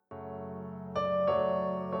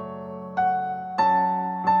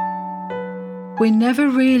We never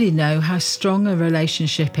really know how strong a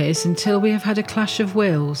relationship is until we have had a clash of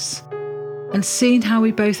wills and seen how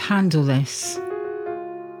we both handle this.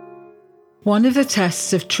 One of the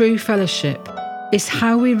tests of true fellowship is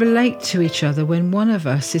how we relate to each other when one of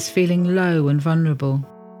us is feeling low and vulnerable.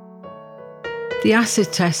 The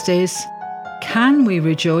acid test is, can we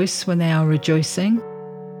rejoice when they are rejoicing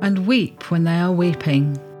and weep when they are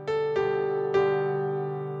weeping?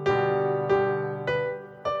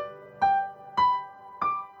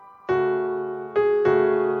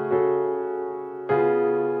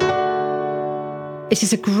 It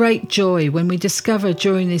is a great joy when we discover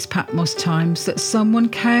during these Patmos times that someone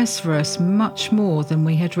cares for us much more than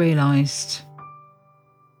we had realised.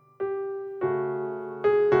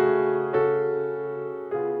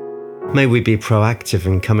 May we be proactive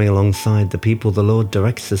in coming alongside the people the Lord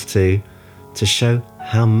directs us to show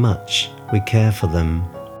how much we care for them.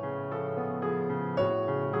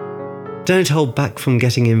 Don't hold back from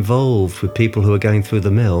getting involved with people who are going through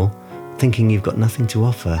the mill, thinking you've got nothing to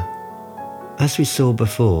offer. As we saw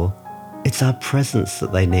before, it's our presence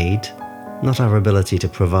that they need, not our ability to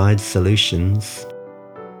provide solutions.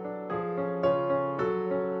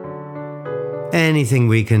 Anything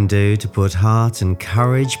we can do to put heart and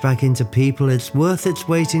courage back into people, it's worth its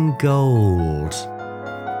weight in gold.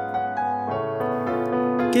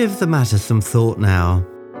 Give the matter some thought now.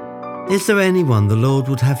 Is there anyone the Lord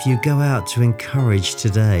would have you go out to encourage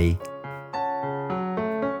today?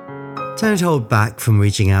 Don't hold back from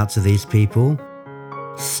reaching out to these people.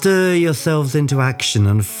 Stir yourselves into action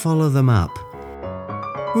and follow them up.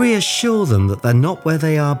 Reassure them that they're not where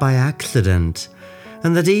they are by accident,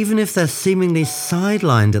 and that even if they're seemingly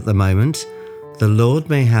sidelined at the moment, the Lord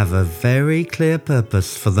may have a very clear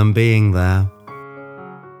purpose for them being there.